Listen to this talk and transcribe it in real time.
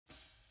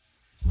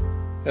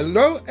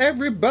Hello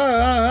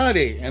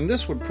everybody! And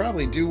this would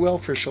probably do well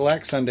for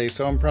Shellac Sunday,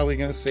 so I'm probably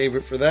going to save it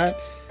for that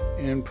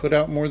and put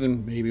out more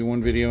than maybe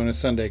one video in a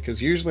Sunday,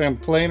 because usually I'm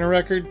playing a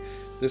record.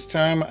 This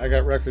time I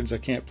got records I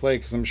can't play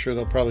because I'm sure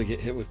they'll probably get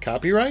hit with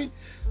copyright,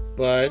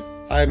 but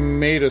I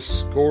made a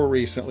score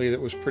recently that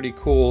was pretty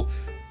cool.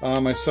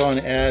 I saw an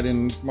ad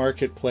in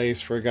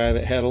Marketplace for a guy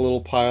that had a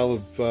little pile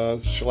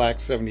of Shellac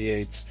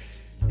 78s,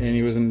 and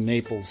he was in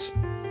Naples.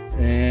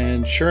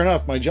 And sure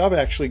enough, my job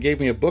actually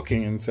gave me a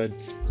booking and said,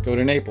 go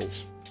to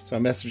Naples. So I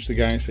messaged the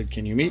guy and said,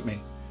 can you meet me?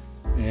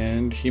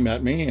 And he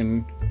met me,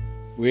 and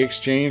we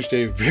exchanged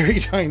a very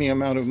tiny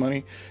amount of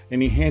money,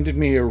 and he handed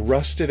me a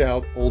rusted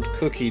out old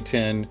cookie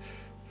tin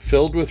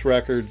filled with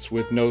records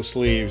with no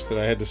sleeves that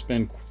I had to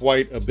spend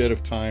quite a bit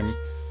of time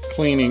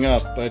cleaning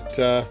up. But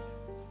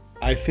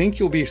I think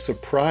you'll be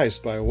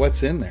surprised by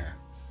what's in there.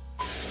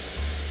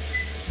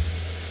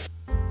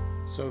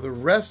 So the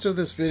rest of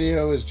this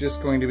video is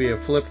just going to be a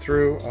flip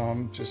through,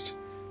 just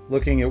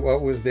looking at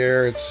what was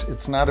there.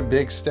 It's not a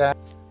big stack,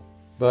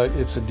 but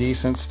it's a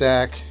decent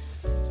stack.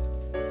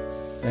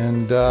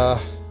 And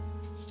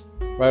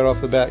right off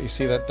the bat, you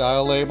see that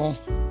dial label.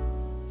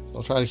 So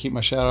I'll try to keep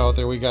my shadow out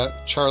there. We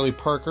got Charlie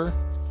Parker,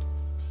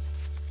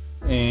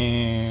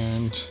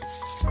 and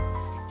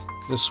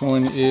this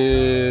one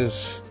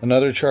is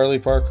another Charlie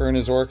Parker and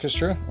his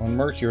orchestra on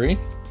Mercury.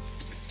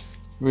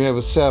 We have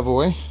a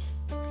Savoy.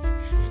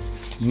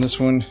 And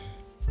this one,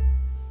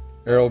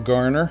 Errol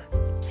Garner.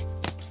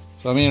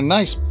 So I mean, a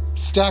nice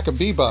stack of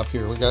bebop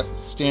here. We got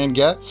Stan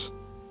Getz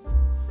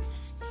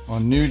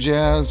on New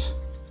Jazz.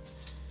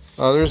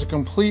 There's a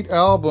complete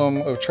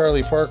album of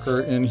Charlie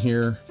Parker in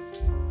here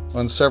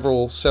on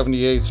several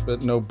 78s,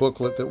 but no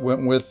booklet that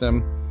went with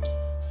them.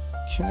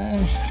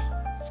 Okay.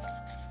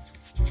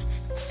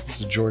 This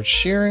is George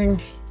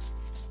Shearing.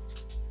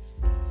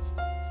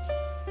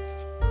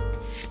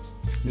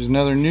 Here's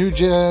another New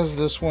Jazz.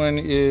 This one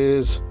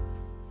is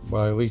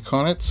by Lee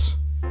Konitz.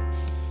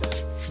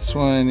 This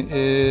one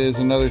is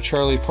another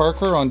Charlie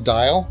Parker on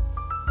Dial.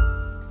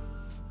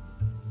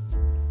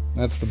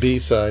 That's the B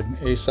side.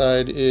 A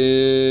side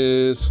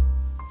is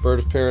Bird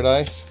of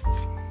Paradise.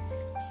 I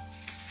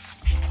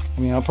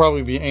mean, I'll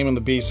probably be aiming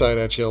the B side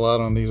at you a lot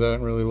on these. I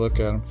didn't really look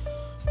at them.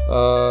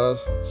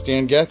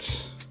 Stan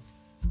Getz.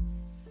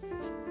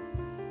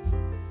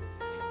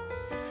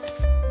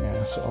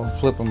 Yeah, so I'll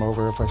flip them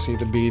over if I see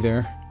the B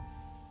there.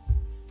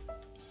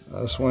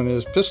 This one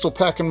is Pistol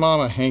Packin'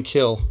 Mama, Hank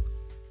Hill.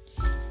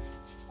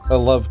 I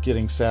love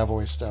getting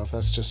Savoy stuff.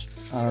 That's just,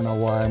 I don't know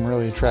why. I'm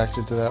really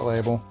attracted to that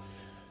label.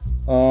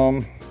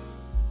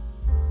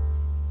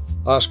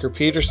 Oscar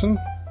Peterson.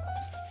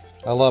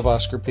 I love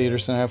Oscar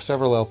Peterson. I have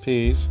several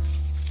LPs.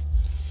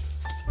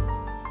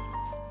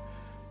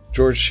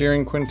 George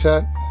Shearing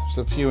Quintet.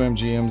 There's a few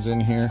MGMs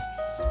in here.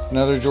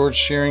 Another George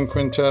Shearing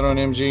Quintet on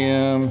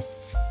MGM.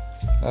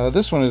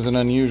 This one is an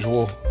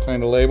unusual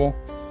kind of label.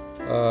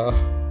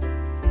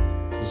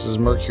 This is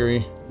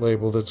Mercury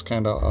label that's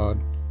kind of odd.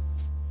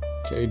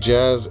 Okay,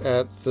 Jazz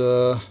at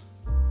the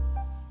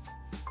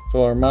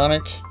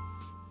Philharmonic.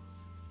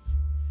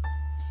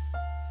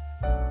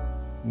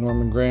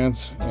 Norman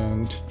Granz,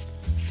 and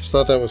just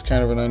thought that was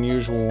kind of an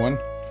unusual one.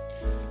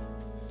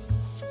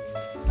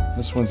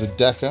 This one's a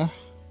Decca.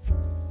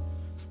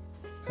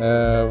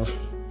 Have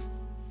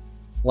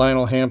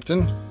Lionel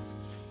Hampton.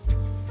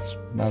 It's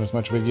not as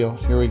much of a big deal.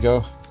 Here we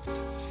go.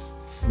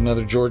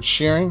 Another George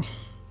Shearing.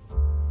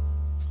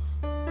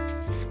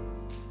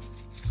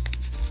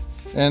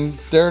 And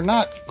they're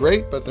not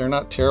great, but they're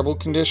not terrible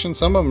condition.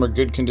 Some of them are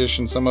good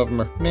condition, some of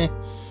them are meh.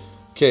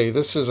 Okay,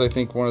 this is, I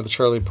think, one of the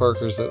Charlie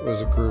Parkers that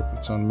was a group.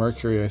 It's on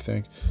Mercury, I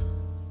think.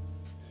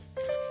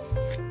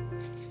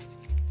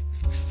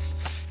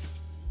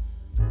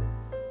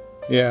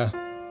 Yeah,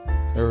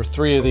 there were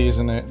 3 of these,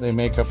 and they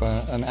make up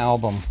an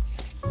album.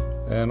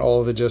 And all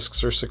of the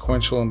discs are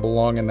sequential and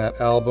belong in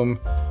that album,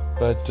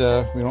 but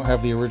we don't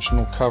have the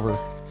original cover.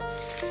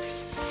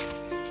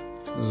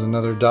 There's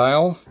another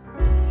Dial.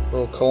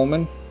 Earl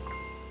Coleman.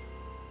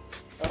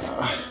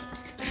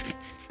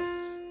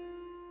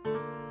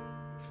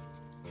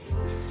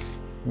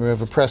 We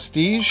have a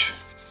Prestige.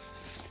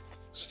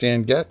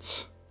 Stan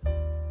Getz.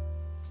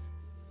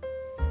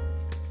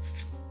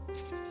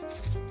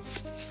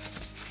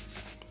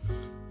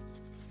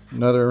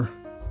 Another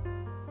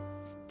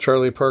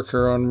Charlie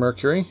Parker on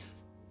Mercury.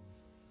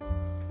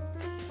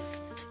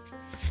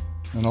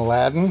 An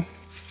Aladdin.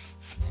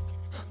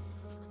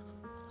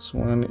 This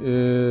one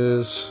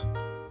is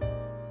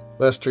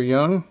Lester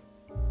Young.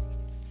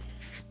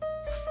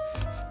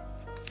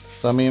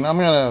 So I mean, I'm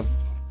gonna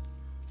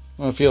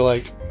feel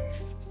like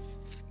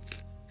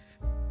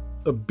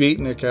a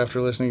beatnik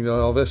after listening to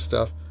all this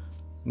stuff.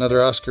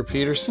 Another Oscar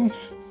Peterson.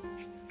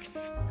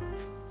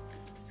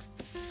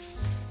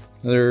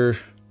 Another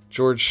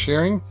George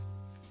Shearing.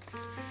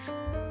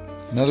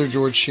 Another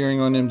George Shearing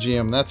on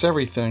MGM. That's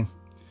everything.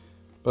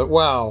 But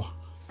wow,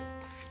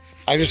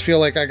 I just feel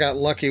like I got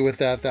lucky with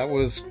that. That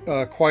was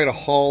quite a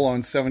haul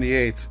on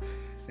 78s.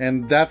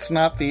 And that's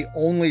not the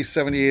only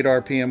 78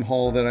 RPM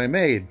haul that I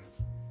made.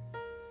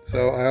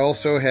 So I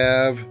also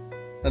have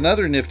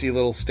another nifty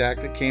little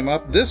stack that came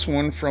up. This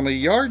one from a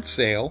yard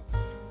sale.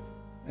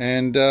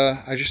 And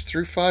I just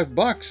threw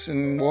 $5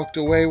 and walked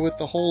away with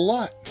the whole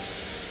lot.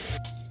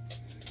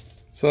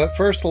 So that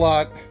first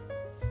lot,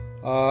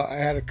 I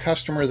had a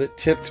customer that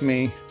tipped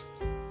me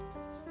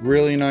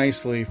really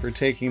nicely for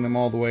taking them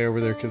all the way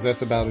over there, because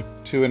that's about a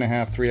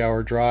 2.5–3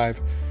 hour drive.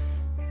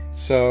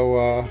 So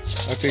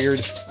I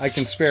figured I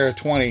can spare a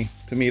 20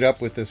 to meet up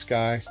with this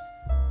guy,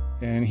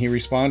 and he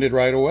responded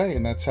right away,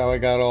 and that's how I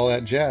got all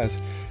that jazz.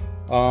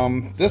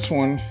 This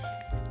one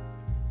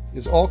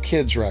is all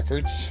kids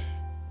records,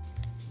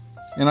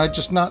 and I'd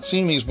just not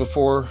seen these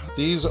before.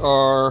 These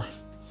are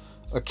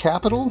a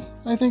Capitol,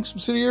 I think,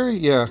 subsidiary.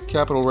 Yeah,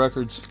 Capitol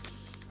Records,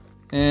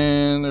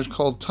 and they're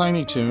called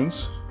Tiny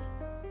Tunes.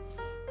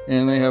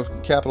 And they have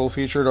Capitol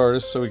featured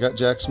artists, so we got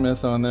Jack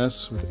Smith on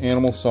this, with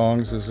Animal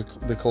Songs as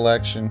the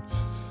collection.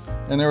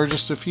 And there were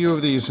just a few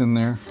of these in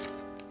there.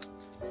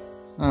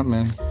 Not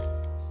many.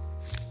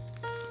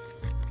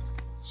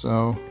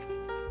 So,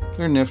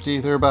 they're nifty.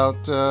 They're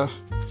about,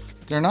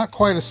 they're not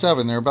quite a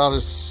 7, they're about a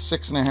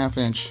 6.5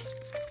 inch.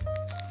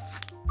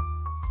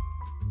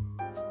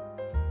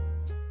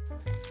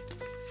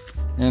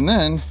 And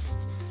then,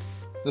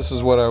 this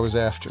is what I was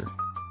after.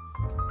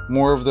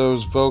 More of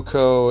those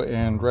Voco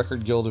and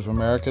Record Guild of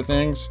America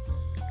things.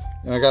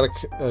 And I got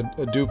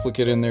a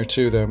duplicate in there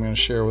too that I'm going to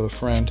share with a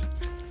friend.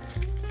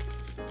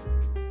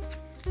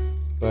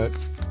 But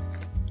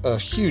a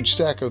huge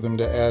stack of them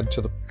to add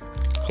to the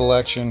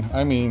collection.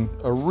 I mean,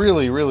 a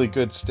really, really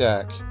good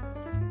stack.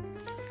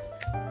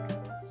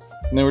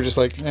 And they were just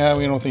like, yeah,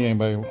 we don't think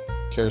anybody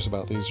cares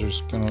about these. They're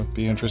just going to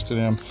be interested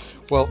in them.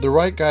 Well, the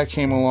right guy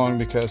came along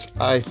because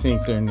I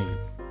think they're neat.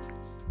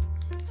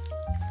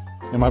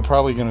 Am I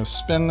probably going to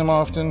spin them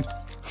often?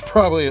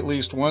 Probably at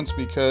least once,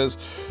 because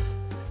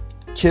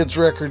kids'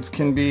 records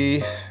can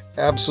be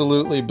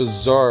absolutely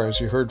bizarre, as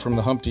you heard from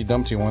the Humpty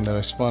Dumpty one that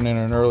I spun in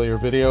an earlier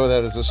video.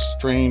 That is a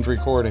strange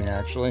recording,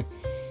 actually.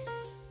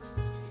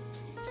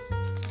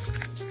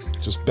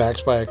 Just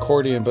backed by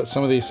accordion, but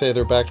some of these say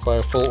they're backed by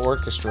a full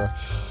orchestra.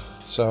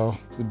 So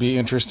it'd be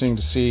interesting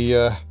to see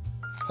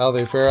how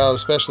they fare out,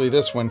 especially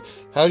this one.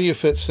 How do you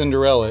fit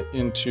Cinderella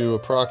into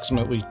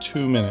approximately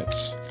 2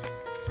 minutes?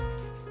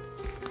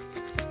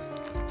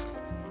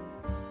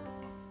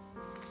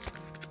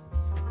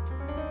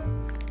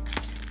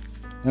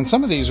 And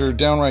some of these are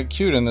downright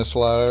cute in this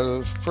lot.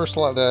 The first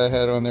lot that I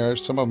had on there,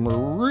 some of them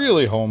are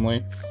really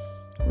homely.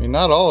 I mean,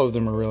 not all of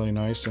them are really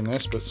nice in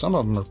this, but some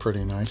of them are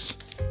pretty nice.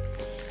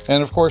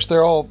 And of course,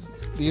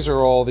 these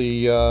are all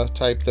the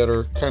type that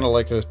are kind of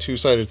like a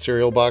two-sided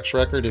cereal box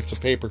record. It's a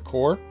paper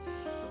core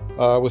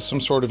with some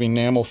sort of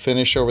enamel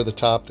finish over the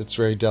top that's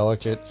very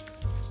delicate,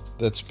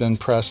 that's been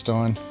pressed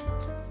on.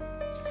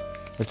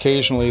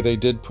 Occasionally, they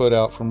did put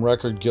out from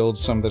Record Guild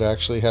some that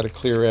actually had a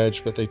clear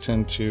edge, but they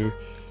tend to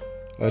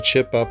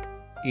chip up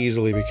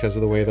easily because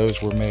of the way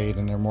those were made,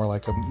 and they're more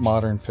like a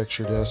modern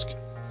picture disc,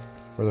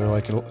 where they're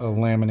like a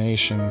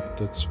lamination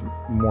that's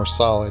more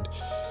solid.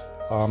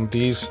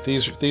 These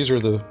are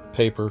the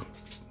paper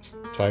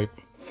type,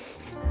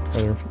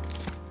 where they're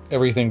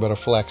everything but a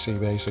flexi,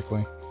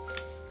 basically.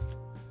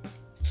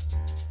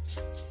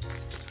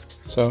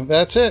 So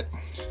that's it.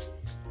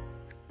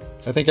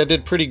 I think I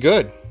did pretty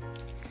good.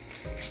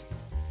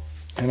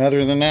 And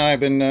other than that, I've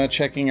been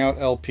checking out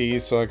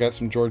LPs, so I got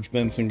some George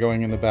Benson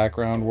going in the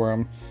background where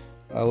I'm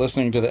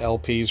listening to the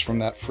LPs from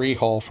that free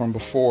haul from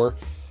before.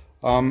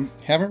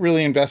 Haven't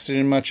really invested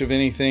in much of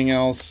anything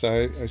else.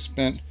 I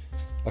spent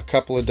a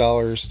couple of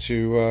dollars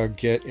to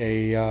get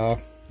a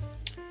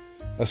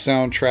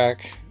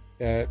soundtrack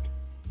at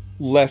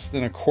less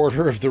than a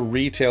quarter of the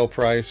retail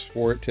price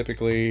for it,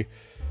 typically,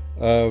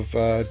 of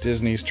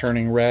Disney's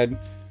Turning Red.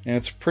 And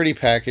it's a pretty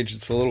package.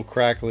 It's a little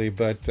crackly,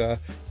 but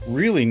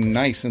really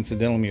nice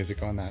incidental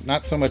music on that.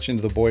 Not so much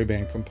into the boy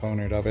band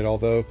component of it,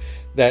 although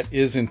that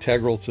is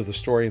integral to the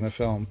story in the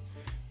film.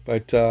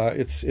 But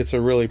it's a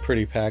really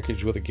pretty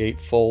package with a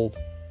gatefold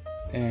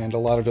and a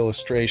lot of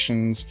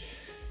illustrations.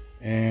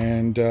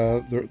 And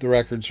the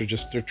records are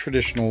just, they're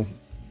traditional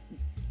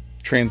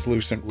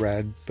translucent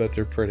red, but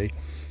they're pretty.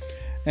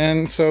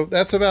 And so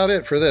that's about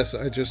it for this.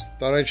 I just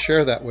thought I'd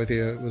share that with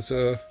you. It was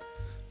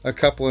a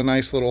couple of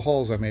nice little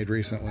hauls I made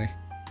recently,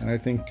 and I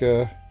think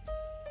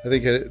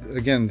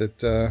again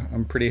that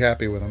I'm pretty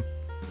happy with them.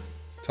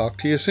 Talk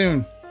to you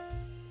soon.